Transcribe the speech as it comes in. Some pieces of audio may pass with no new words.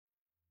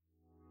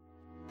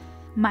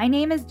My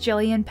name is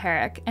Jillian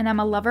Perrick, and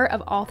I'm a lover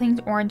of all things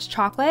orange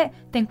chocolate.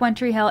 Think One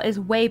Tree Hill is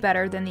way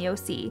better than the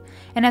OC.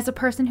 And as a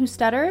person who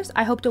stutters,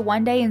 I hope to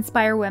one day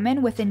inspire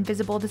women with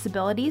invisible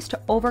disabilities to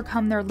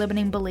overcome their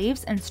limiting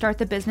beliefs and start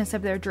the business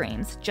of their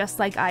dreams, just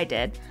like I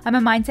did. I'm a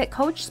mindset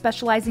coach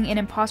specializing in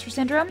imposter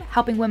syndrome,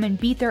 helping women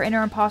beat their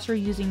inner imposter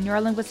using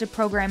neurolinguistic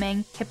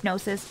programming,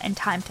 hypnosis, and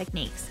time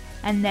techniques.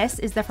 And this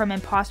is the From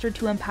Imposter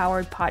to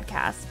Empowered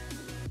podcast.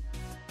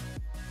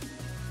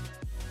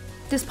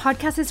 This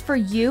podcast is for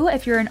you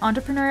if you're an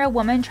entrepreneurial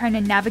woman trying to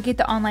navigate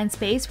the online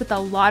space with a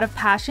lot of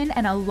passion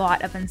and a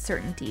lot of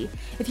uncertainty.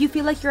 If you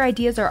feel like your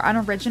ideas are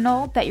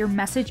unoriginal, that your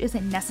message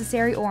isn't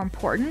necessary or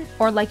important,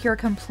 or like you're a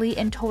complete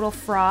and total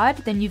fraud,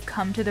 then you've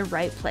come to the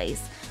right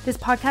place. This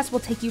podcast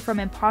will take you from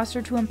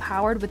imposter to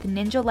empowered with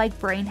ninja-like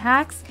brain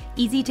hacks,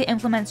 easy to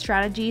implement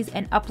strategies,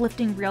 and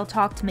uplifting real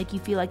talk to make you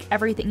feel like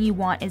everything you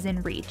want is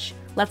in reach.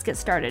 Let's get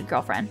started,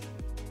 girlfriend.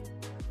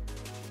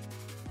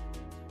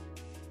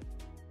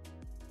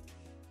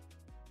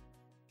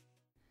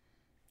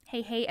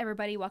 Hey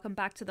everybody, welcome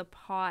back to the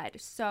pod.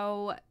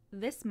 So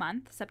this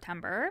month,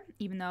 September,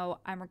 even though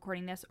I'm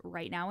recording this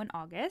right now in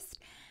August,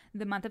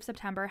 the month of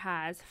September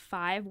has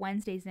 5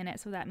 Wednesdays in it,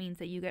 so that means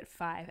that you get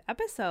 5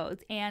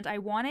 episodes. And I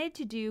wanted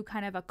to do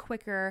kind of a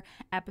quicker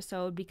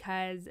episode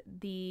because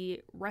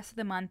the rest of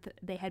the month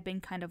they had been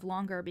kind of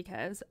longer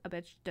because a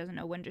bitch doesn't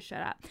know when to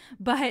shut up.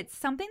 But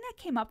something that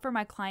came up for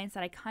my clients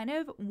that I kind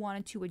of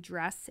wanted to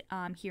address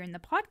here in the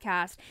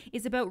podcast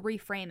is about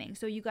reframing.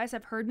 So you guys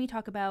have heard me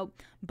talk about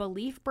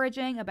belief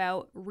bridging,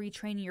 about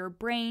retraining your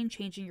brain,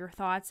 changing your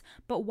thoughts,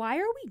 but why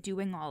are we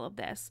doing all of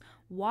this?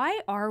 Why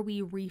are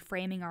we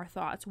reframing our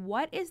thoughts?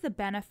 What is the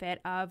benefit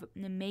of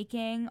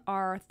making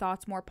our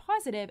thoughts more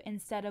positive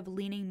instead of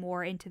leaning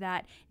more into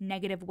that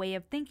negative way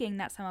of thinking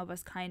that some of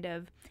us kind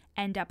of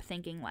end up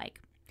thinking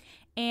like?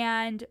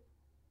 And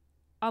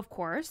of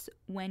course,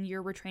 when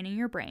you're retraining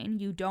your brain,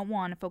 you don't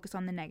want to focus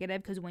on the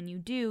negative because when you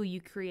do, you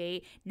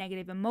create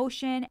negative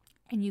emotion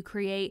and you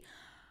create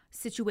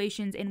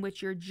situations in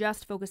which you're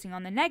just focusing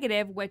on the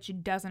negative, which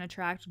doesn't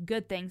attract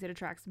good things. It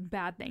attracts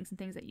bad things and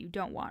things that you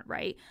don't want,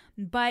 right?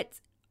 But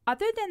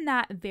other than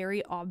that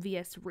very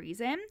obvious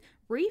reason,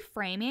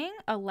 reframing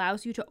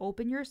allows you to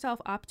open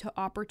yourself up to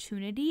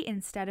opportunity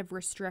instead of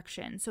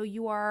restriction. So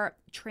you are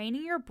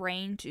training your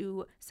brain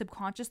to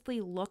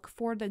subconsciously look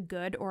for the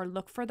good or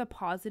look for the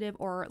positive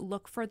or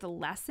look for the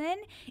lesson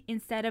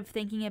instead of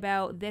thinking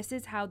about this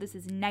is how this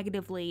is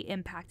negatively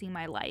impacting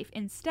my life.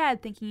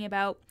 Instead, thinking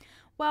about,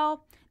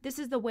 well, this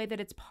is the way that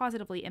it's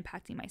positively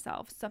impacting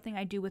myself. Something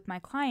I do with my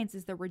clients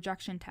is the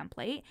rejection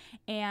template,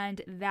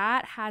 and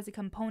that has a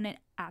component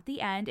at the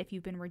end. If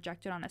you've been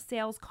rejected on a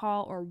sales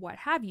call or what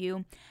have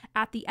you,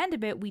 at the end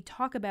of it, we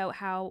talk about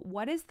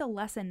what is the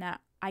lesson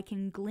that I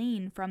can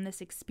glean from this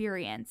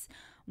experience?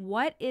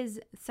 What is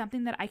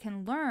something that I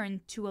can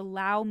learn to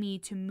allow me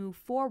to move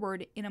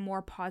forward in a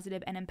more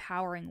positive and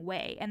empowering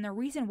way? And the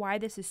reason why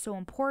this is so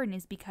important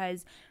is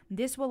because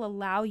this will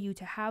allow you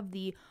to have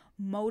the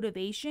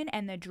motivation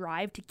and the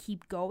drive to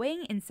keep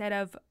going instead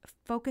of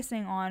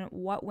focusing on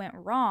what went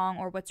wrong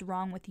or what's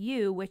wrong with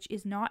you, which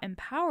is not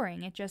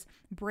empowering. It just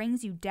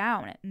brings you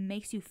down. It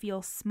makes you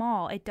feel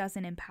small. It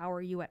doesn't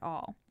empower you at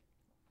all.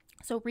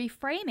 So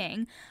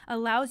reframing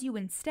allows you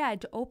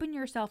instead to open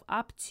yourself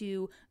up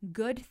to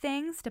good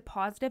things, to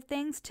positive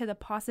things, to the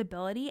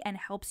possibility, and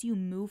helps you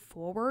move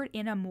forward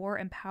in a more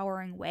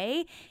empowering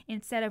way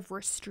instead of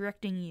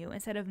restricting you,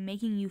 instead of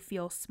making you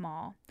feel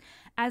small.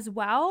 As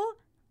well,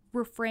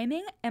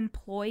 reframing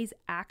employs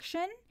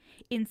action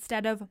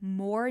instead of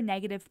more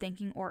negative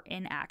thinking or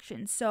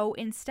inaction. So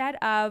instead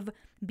of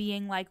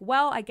being like,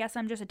 well, I guess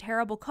I'm just a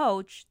terrible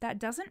coach, that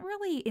doesn't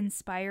really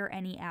inspire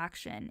any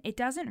action. It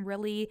doesn't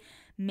really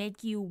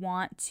make you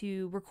want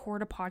to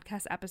record a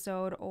podcast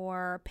episode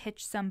or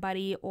pitch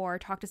somebody or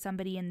talk to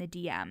somebody in the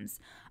DMs.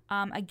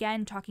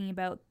 Again, talking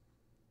about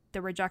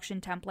the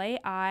rejection template,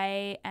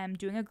 I am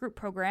doing a group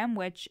program,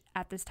 which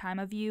at this time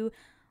of you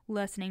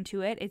listening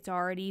to it, it's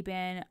already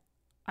been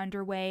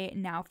underway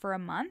now for a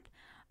month.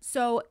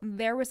 So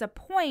there was a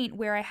point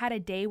where I had a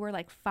day where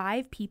like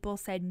 5 people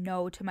said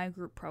no to my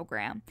group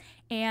program.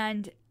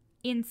 And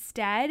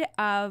instead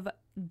of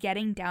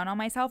getting down on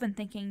myself and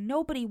thinking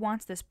nobody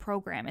wants this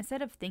program,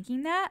 instead of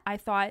thinking that, I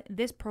thought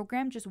this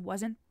program just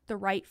wasn't the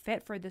right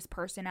fit for this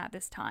person at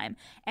this time,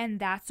 and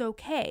that's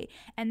okay.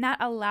 And that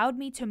allowed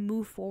me to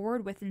move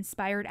forward with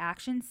inspired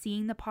action,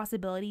 seeing the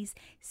possibilities,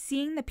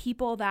 seeing the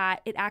people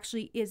that it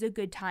actually is a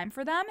good time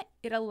for them.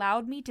 It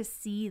allowed me to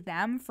see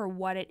them for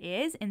what it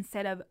is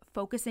instead of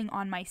focusing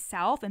on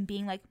myself and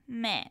being like,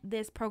 meh,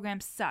 this program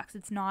sucks.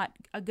 It's not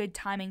a good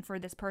timing for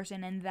this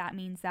person, and that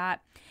means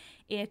that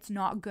it's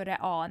not good at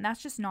all. And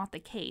that's just not the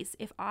case.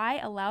 If I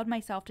allowed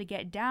myself to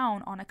get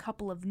down on a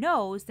couple of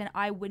no's, then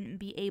I wouldn't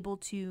be able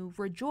to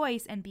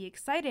rejoice and be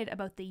excited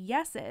about the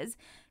yeses,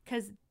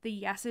 because the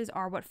yeses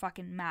are what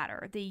fucking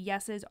matter. The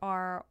yeses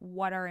are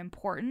what are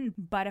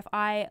important. But if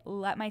I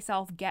let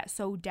myself get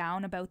so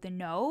down about the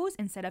no's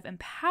instead of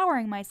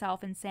empowering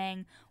myself and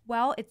saying,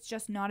 well, it's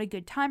just not a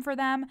good time for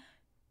them,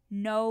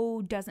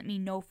 no doesn't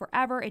mean no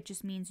forever, it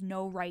just means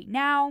no right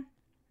now,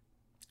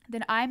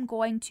 then I'm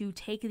going to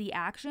take the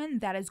action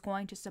that is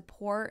going to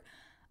support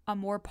a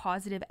more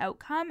positive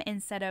outcome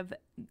instead of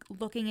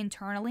looking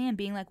internally and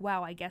being like,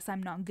 wow, I guess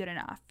I'm not good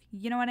enough.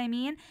 You know what I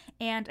mean?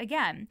 And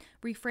again,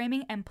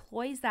 reframing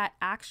employs that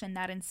action,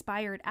 that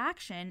inspired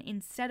action,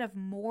 instead of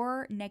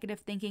more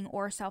negative thinking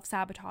or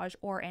self-sabotage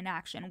or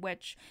inaction,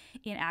 which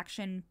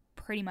inaction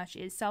pretty much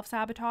is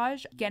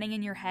self-sabotage. Getting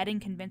in your head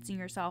and convincing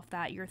yourself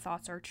that your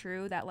thoughts are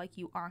true, that like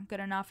you aren't good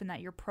enough and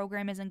that your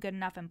program isn't good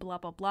enough and blah,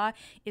 blah, blah,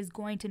 is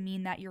going to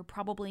mean that you're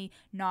probably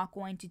not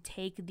going to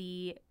take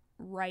the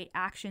right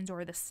actions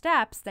or the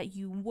steps that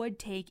you would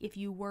take if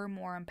you were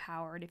more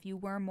empowered, if you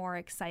were more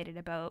excited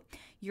about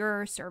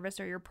your service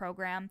or your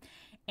program.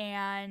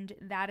 And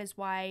that is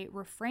why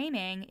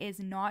reframing is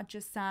not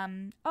just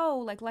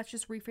let's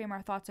just reframe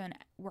our thoughts and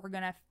we're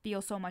gonna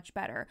feel so much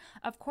better.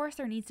 Of course,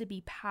 there needs to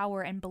be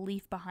power and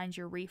belief behind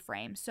your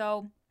reframe.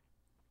 So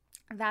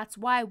that's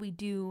why we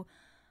do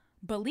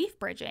belief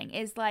bridging,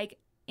 is like,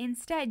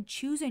 instead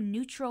choose a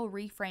neutral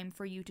reframe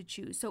for you to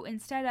choose. So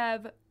instead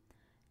of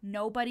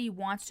nobody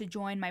wants to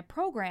join my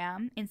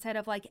program, instead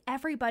of like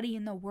everybody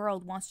in the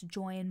world wants to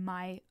join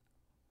my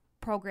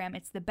program,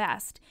 it's the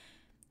best,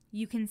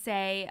 you can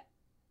say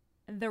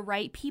the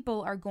right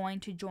people are going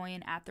to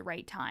join at the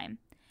right time.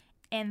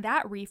 And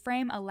that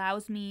reframe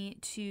allows me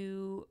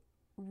to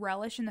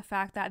relish in the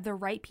fact that the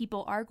right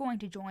people are going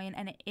to join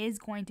and it is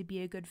going to be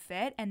a good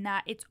fit, and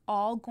that it's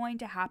all going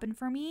to happen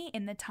for me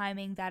in the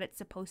timing that it's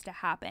supposed to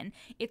happen.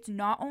 It's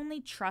not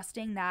only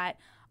trusting that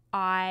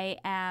I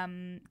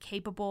am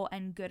capable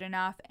and good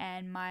enough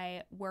and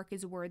my work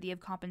is worthy of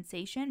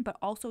compensation, but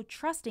also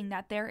trusting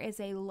that there is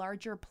a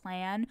larger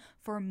plan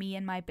for me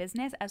and my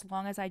business, as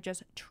long as I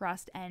just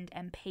trust and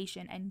am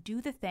patient and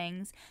do the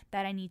things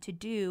that I need to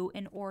do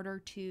in order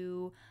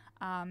to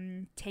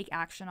take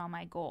action on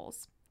my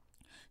goals.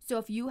 So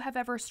if you have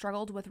ever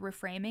struggled with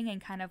reframing and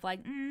kind of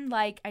like,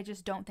 I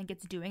just don't think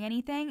it's doing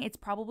anything, it's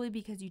probably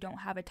because you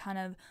don't have a ton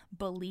of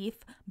belief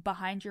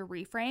behind your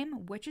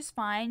reframe, which is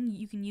fine.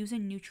 You can use a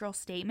neutral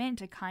statement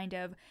to kind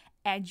of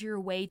edge your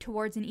way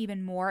towards an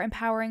even more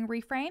empowering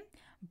reframe.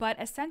 But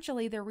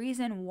essentially, the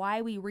reason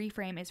why we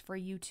reframe is for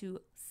you to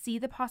see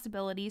the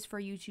possibilities, for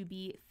you to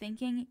be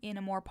thinking in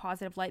a more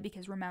positive light,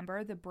 because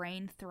remember, the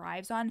brain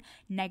thrives on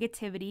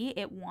negativity.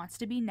 It wants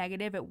to be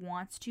negative. It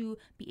wants to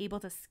be able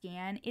to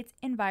scan its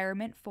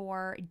environment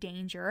for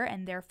danger.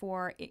 And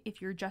therefore,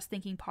 if you're just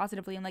thinking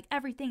positively and like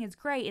everything is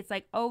great, it's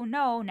like, oh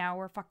no, now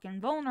we're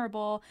fucking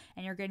vulnerable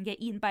and you're going to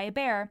get eaten by a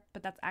bear.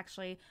 But that's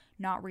actually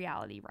not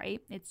reality, right?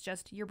 It's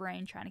just your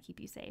brain trying to keep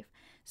you safe.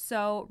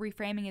 So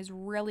reframing is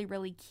really,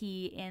 really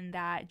key in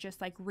that, just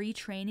like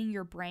retraining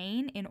your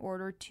brain in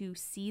order to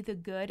see the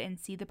good and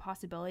see the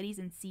possibilities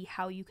and see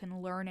how you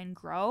can learn and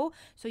grow,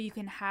 so you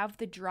can have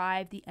the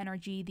drive, the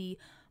energy, the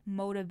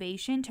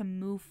motivation to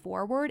move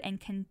forward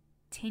and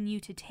continue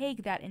to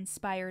take that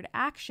inspired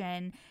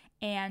action,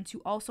 and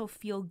to also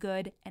feel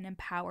good and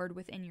empowered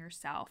within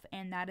yourself.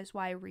 And that is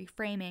why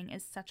reframing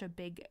is such a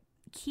big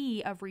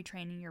key of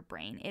retraining your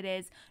brain. It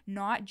is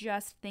not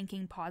just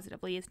thinking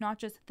positively. It's not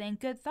just think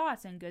good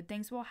thoughts and good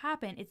things will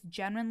happen. It's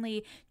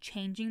genuinely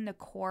changing the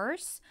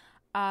course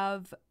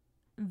of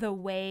the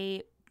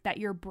way that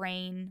your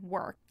brain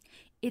works.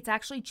 It's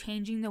actually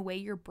changing the way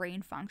your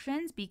brain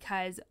functions,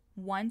 because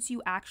once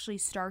you actually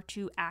start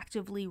to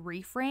actively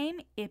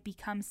reframe, it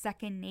becomes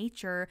second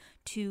nature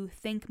to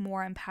think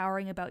more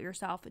empowering about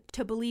yourself,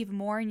 to believe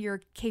more in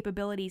your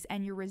capabilities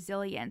and your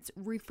resilience.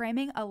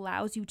 Reframing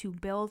allows you to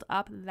build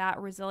up that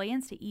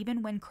resilience to,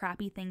 even when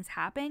crappy things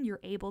happen, you're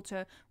able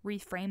to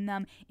reframe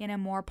them in a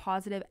more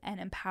positive and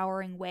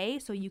empowering way,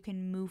 so you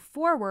can move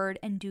forward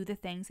and do the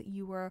things that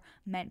you were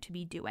meant to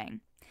be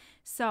doing.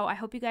 So I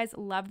hope you guys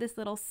love this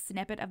little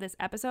snippet of this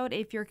episode.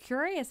 If you're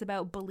curious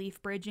about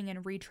belief bridging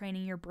and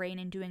retraining your brain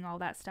and doing all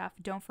that stuff,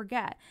 don't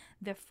forget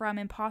the From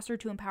Imposter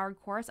to Empowered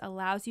course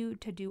allows you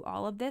to do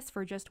all of this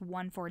for just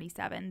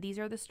 $147. These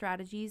are the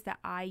strategies that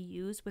I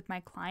use with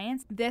my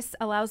clients. This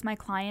allows my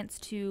clients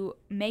to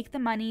make the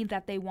money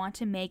that they want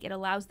to make. It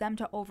allows them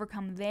to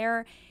overcome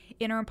their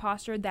inner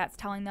imposter that's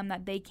telling them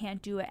that they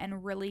can't do it,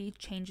 and really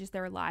changes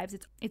their lives.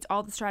 It's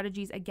all the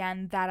strategies,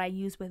 again, that I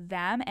use with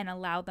them and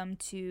allow them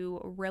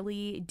to really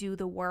do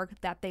the work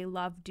that they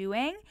love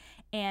doing.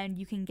 And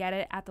you can get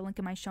it at the link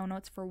in my show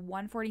notes for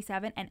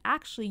 $147. And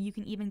actually, you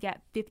can even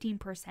get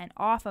 15%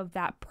 off of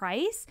that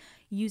price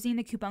using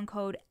the coupon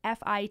code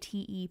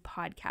FITE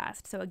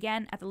podcast. So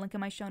again, at the link in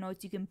my show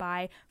notes, you can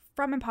buy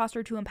From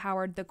Imposter to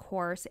Empowered, the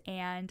course.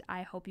 And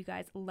I hope you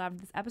guys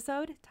loved this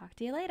episode. Talk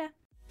to you later.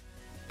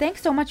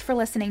 Thanks so much for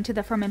listening to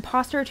the From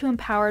Imposter to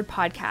Empowered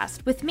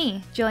podcast with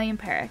me, Jillian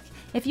Perrick.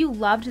 If you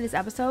loved this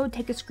episode,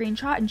 take a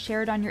screenshot and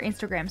share it on your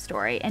Instagram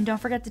story. And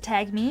don't forget to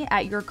tag me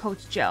at Your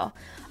Coach Jill.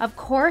 Of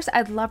course,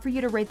 I'd love for you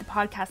to rate the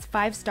podcast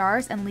 5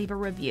 stars and leave a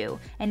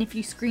review. And if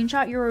you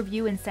screenshot your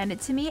review and send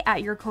it to me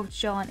at Your Coach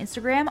Jill on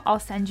Instagram,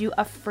 I'll send you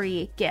a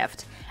free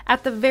gift.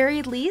 At the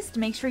very least,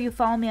 make sure you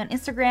follow me on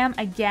Instagram,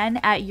 again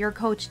at Your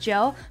Coach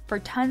Jill, for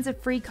tons of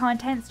free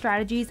content,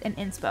 strategies, and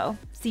inspo.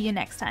 See you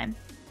next time.